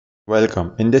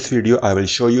Welcome. In this video, I will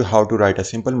show you how to write a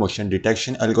simple motion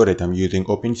detection algorithm using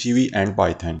OpenCV and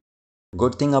Python.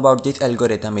 Good thing about this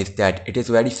algorithm is that it is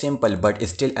very simple but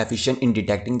still efficient in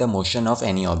detecting the motion of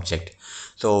any object.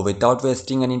 So without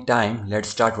wasting any time, let's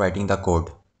start writing the code.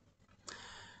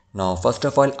 Now first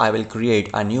of all, I will create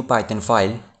a new Python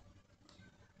file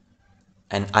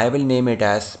and I will name it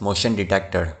as motion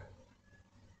detector.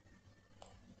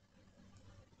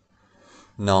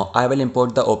 Now I will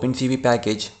import the OpenCV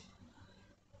package.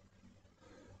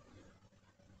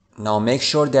 Now make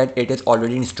sure that it is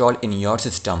already installed in your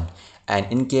system, and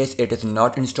in case it is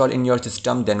not installed in your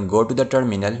system, then go to the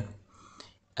terminal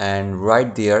and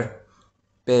write there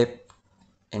pip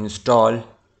install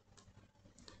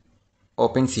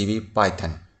OpenCV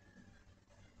Python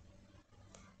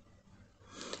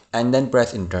and then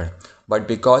press enter. But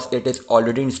because it is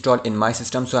already installed in my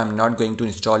system, so I'm not going to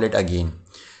install it again.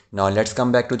 Now let's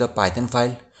come back to the Python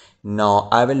file. Now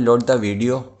I will load the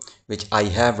video which I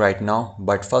have right now,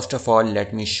 but first of all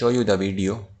let me show you the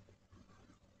video.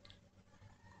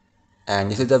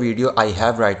 And this is the video I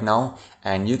have right now,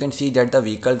 and you can see that the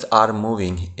vehicles are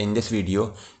moving in this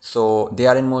video, so they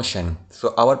are in motion.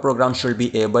 So our program should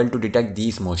be able to detect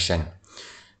these motion.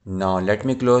 Now let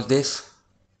me close this.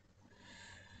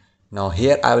 Now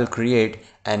here I will create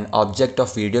an object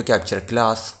of video capture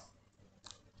class.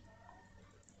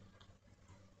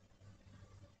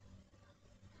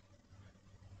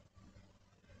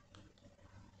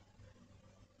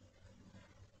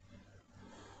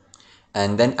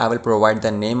 And then I will provide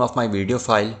the name of my video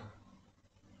file.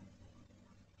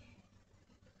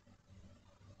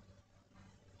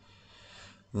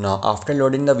 Now after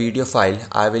loading the video file,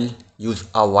 I will use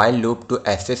a while loop to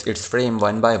access its frame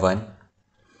one by one.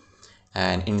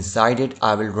 And inside it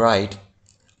I will write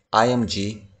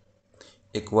img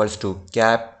equals to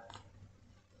cap.read.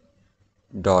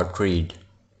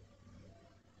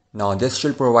 Now this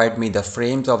should provide me the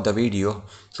frames of the video,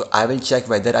 so I will check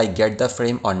whether I get the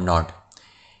frame or not.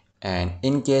 And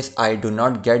in case I do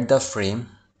not get the frame,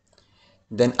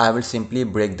 then I will simply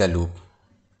break the loop.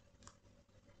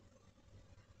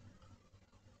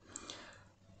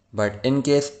 But in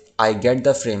case I get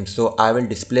the frame, so I will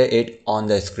display it on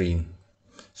the screen.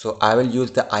 So I will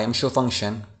use the imshow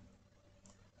function,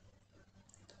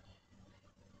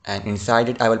 and inside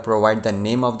it I will provide the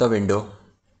name of the window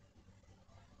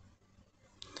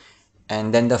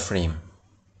and then the frame.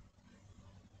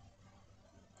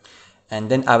 And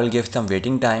then I will give some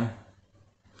waiting time.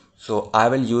 So I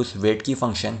will use wait key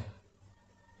function.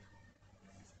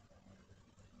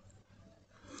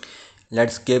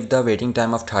 Let's give the waiting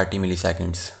time of 30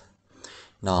 milliseconds.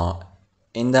 Now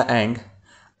in the end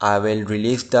I will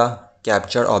release the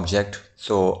capture object.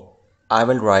 So I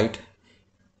will write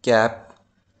cap.release.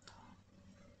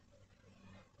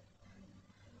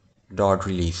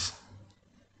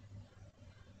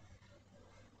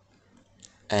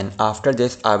 And after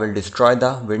this I will destroy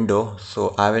the window,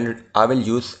 so I will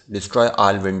use destroy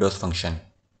all windows function.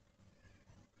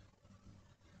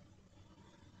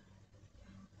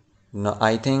 Now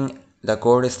I think the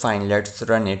code is fine. Let's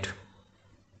run it.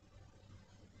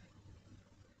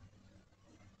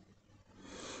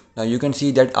 Now you can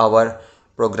see that our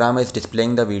program is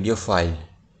displaying the video file.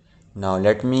 Now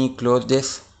let me close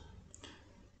this.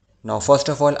 Now first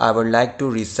of all I would like to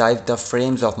resize the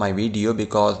frames of my video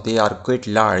because they are quite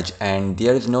large and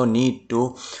there is no need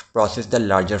to process the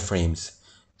larger frames.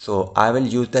 So I will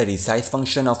use the resize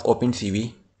function of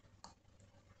OpenCV,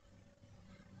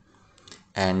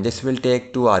 and this will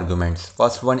take two arguments.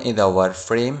 First one is our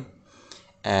frame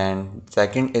and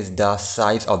second is the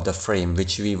size of the frame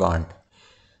which we want.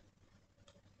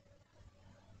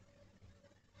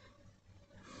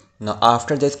 Now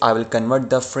after this I will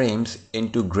convert the frames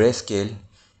into grayscale.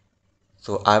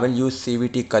 So I will use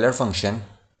CVT color function.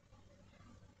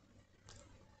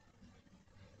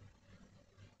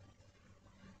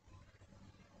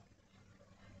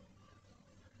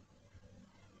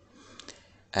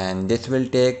 And this will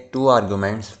take two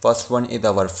arguments. First one is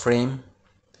our frame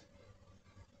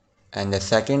and the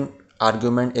second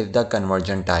argument is the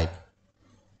conversion type.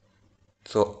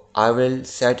 So I will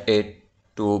set it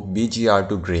to BGR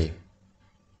to gray.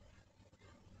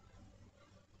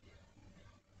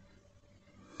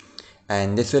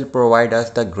 And this will provide us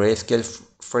the grayscale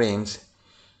frames.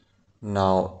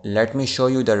 Now let me show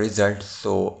you the result.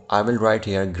 So I will write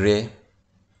here gray.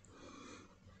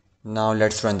 Now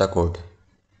let's run the code.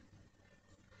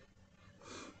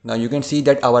 Now you can see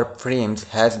that our frames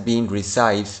has been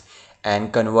resized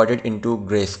and converted into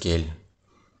grayscale.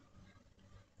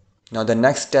 Now the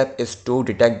next step is to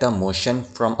detect the motion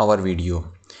from our video.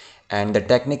 And the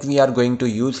technique we are going to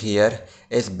use here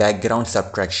is background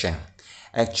subtraction.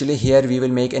 Actually here we will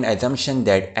make an assumption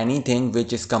that anything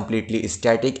which is completely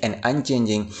static and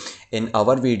unchanging in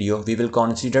our video, we will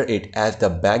consider it as the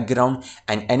background,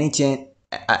 and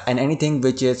anything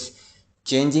which is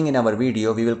changing in our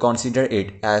video, we will consider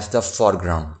it as the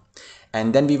foreground.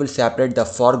 And then we will separate the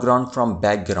foreground from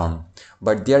background.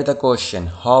 But there the question,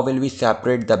 how will we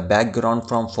separate the background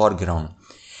from foreground?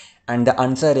 And the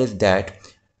answer is that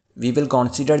we will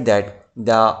consider that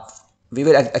we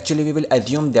will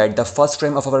assume that the first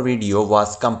frame of our video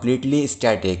was completely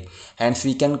static, hence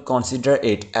we can consider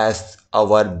it as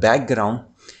our background.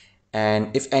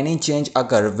 And if any change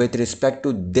occur with respect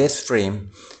to this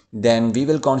frame, then we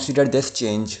will consider this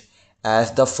change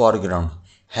as the foreground.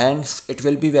 Hence it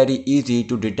will be very easy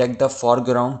to detect the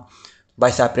foreground by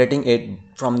separating it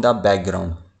from the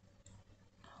background.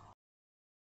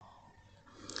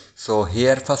 So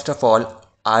here first of all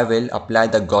I will apply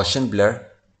the Gaussian blur,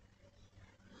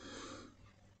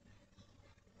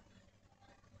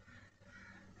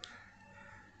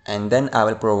 and then I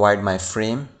will provide my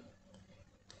frame,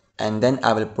 and then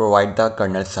I will provide the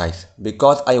kernel size.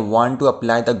 Because I want to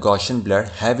apply the Gaussian blur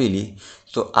heavily,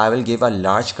 so I will give a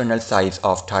large kernel size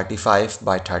of 35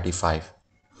 by 35,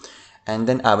 and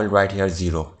then I will write here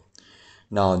 0.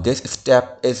 Now this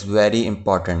step is very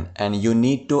important, and you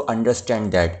need to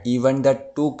understand that even the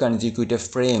two consecutive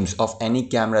frames of any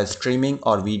camera streaming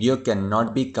or video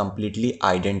cannot be completely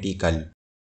identical.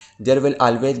 There will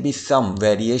always be some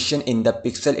variation in the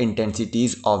pixel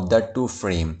intensities of the two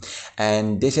frame,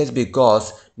 and this is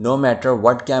because no matter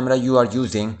what camera you are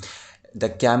using, the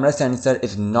camera sensor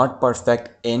is not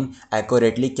perfect in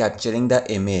accurately capturing the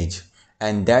image,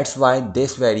 and that's why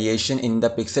this variation in the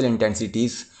pixel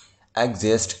intensities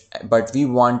exist. But we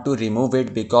want to remove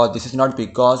it because this is not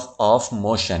because of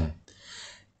motion,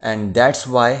 and that's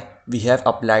why we have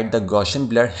applied the Gaussian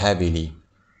blur heavily.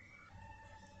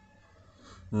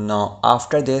 Now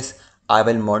after this I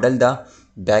will model the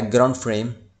background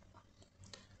frame,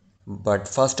 but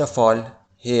first of all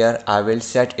here I will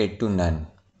set it to none.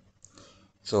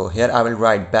 So here I will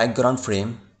write background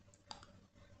frame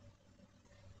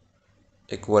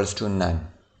equals to none.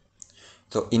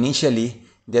 So initially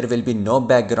there will be no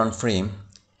background frame,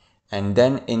 and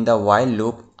then in the while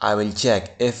loop I will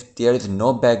check if there is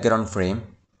no background frame,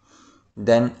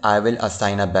 then I will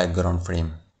assign a background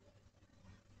frame.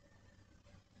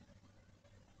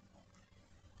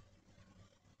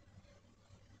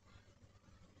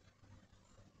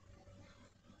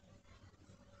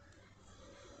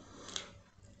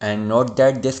 And note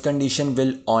that this condition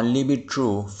will only be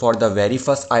true for the very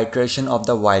first iteration of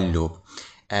the while loop,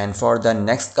 and for the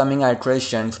next coming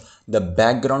iterations the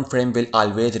background frame will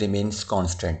always remain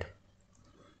constant.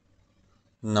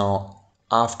 Now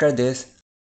after this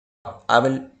I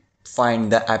will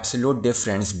find the absolute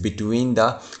difference between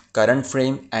the current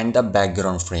frame and the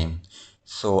background frame.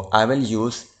 So I will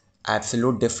use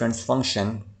absolute difference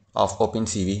function of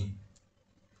OpenCV,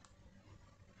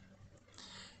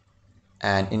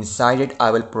 and inside it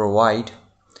I will provide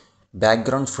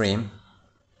background frame,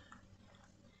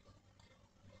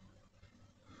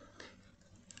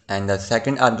 and the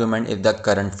second argument is the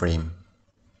current frame.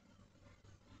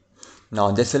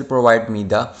 Now this will provide me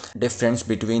the difference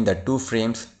between the two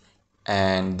frames,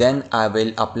 and then I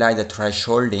will apply the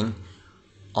thresholding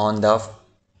on the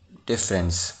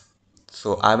difference.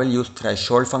 So I will use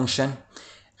threshold function,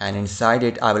 and inside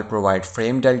it I will provide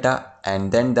frame delta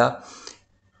and then the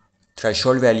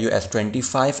threshold value as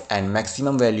 25 and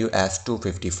maximum value as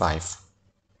 255,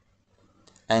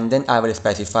 and then I will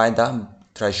specify the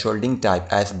thresholding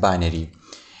type as binary.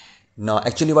 Now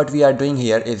actually what we are doing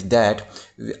here is that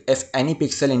if any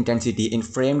pixel intensity in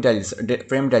frame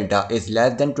delta is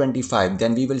less than 25,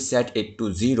 then we will set it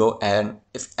to 0, and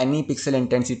if any pixel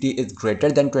intensity is greater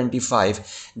than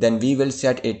 25, then we will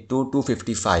set it to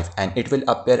 255 and it will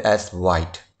appear as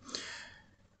white.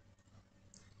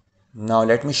 Now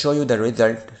let me show you the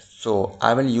result. So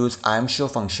I will use IamShow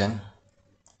function,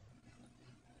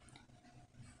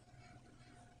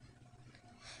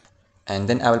 and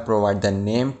then I will provide the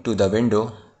name to the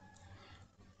window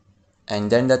and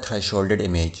then the thresholded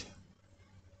image.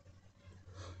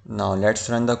 Now let's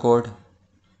run the code.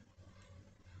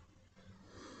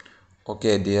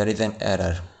 Okay, there is an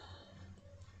error.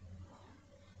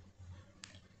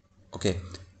 Okay,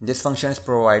 this function is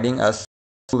providing us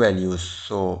two values,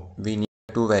 so we need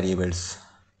two variables.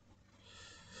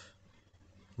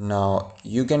 Now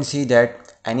you can see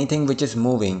that anything which is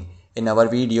moving in our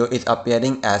video is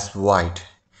appearing as white,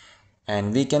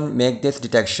 and we can make this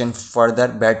detection further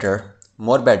better,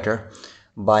 more better,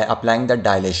 by applying the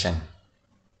dilation.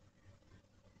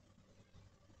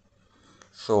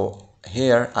 So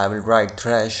here I will write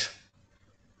thresh,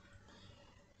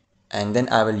 and then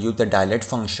I will use the dilate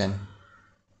function,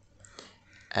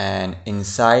 and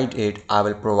inside it I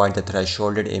will provide the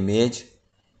thresholded image,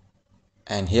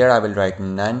 and here I will write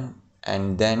none,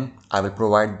 and then I will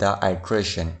provide the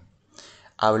iteration.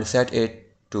 I will set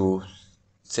it to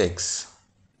 6.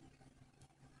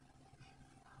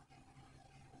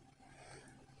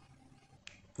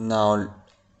 Now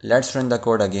let's run the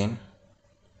code again.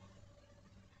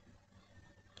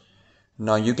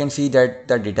 Now you can see that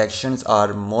the detections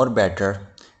are more better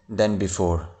than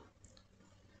before.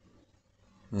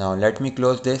 Now let me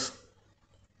close this.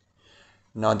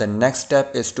 Now the next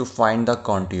step is to find the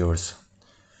contours.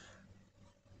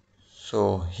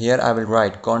 So here I will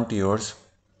write contours,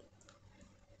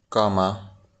 comma,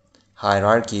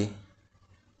 hierarchy,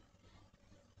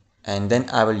 and then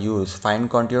I will use find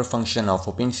contour function of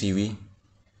OpenCV,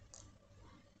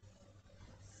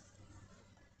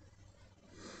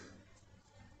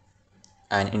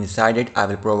 and inside it I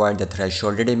will provide the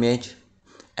thresholded image,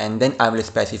 and then I will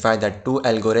specify the two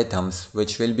algorithms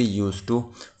which will be used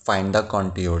to find the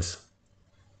contours.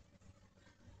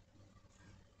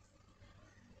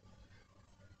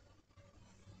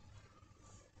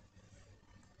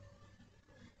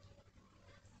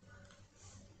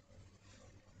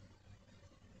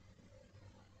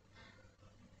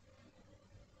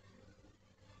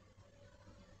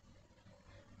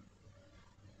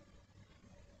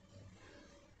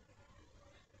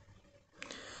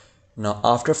 Now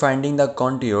after finding the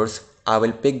contours, I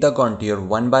will pick the contour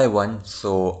one by one,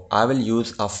 so I will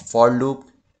use a for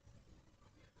loop,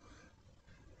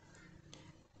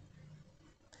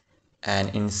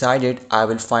 and inside it I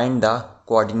will find the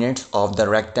coordinates of the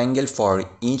rectangle for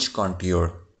each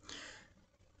contour.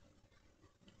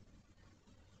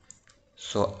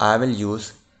 So I will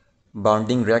use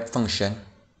bounding rect function,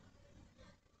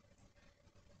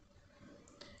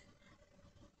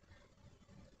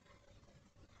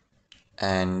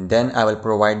 and then I will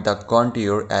provide the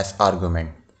contour as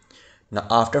argument. Now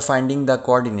after finding the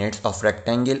coordinates of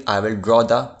rectangle, I will draw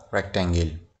the rectangle.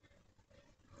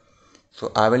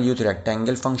 So I will use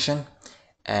rectangle function,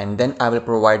 and then I will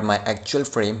provide my actual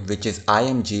frame, which is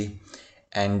img,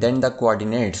 and then the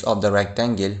coordinates of the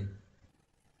rectangle,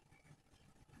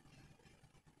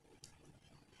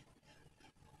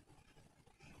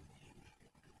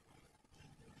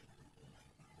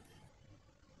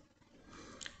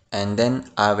 and then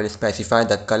I will specify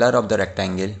the color of the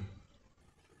rectangle,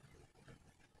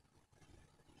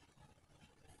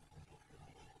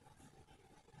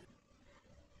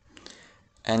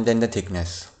 and then the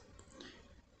thickness.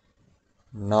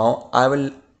 Now I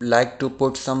will like to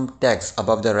put some text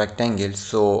above the rectangle,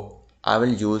 so I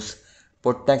will use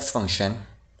put text function,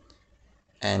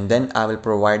 and then I will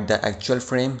provide the actual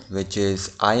frame, which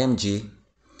is img,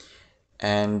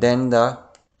 and then the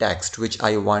text which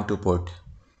I want to put,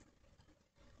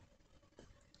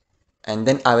 and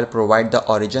then I will provide the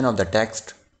origin of the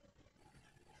text,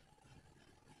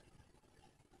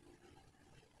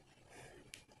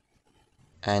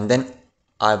 and then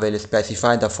I will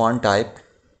specify the font type,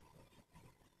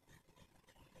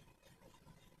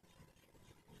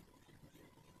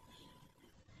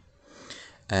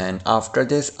 and after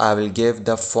this I will give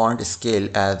the font scale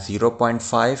as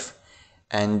 0.5,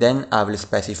 and then I will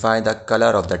specify the color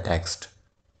of the text,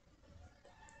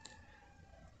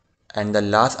 and the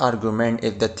last argument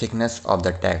is the thickness of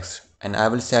the text, and I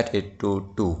will set it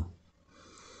to 2.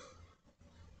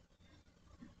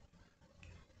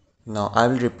 Now I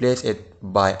will replace it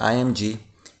by img,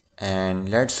 and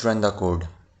let's run the code.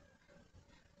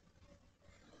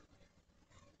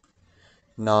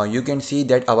 Now you can see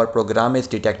that our program is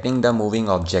detecting the moving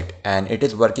object, and it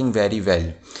is working very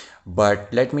well. But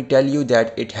let me tell you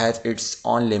that it has its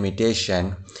own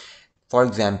limitation. For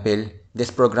example,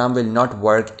 this program will not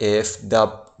work if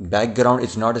the background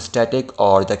is not static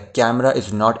or the camera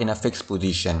is not in a fixed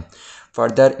position.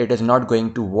 Further, it is not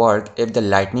going to work if the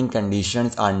lighting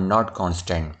conditions are not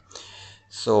constant.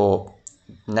 So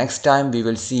next time we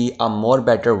will see a more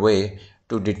better way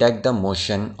to detect the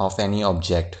motion of any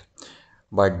object.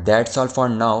 But that's all for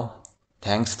now.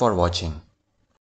 Thanks for watching.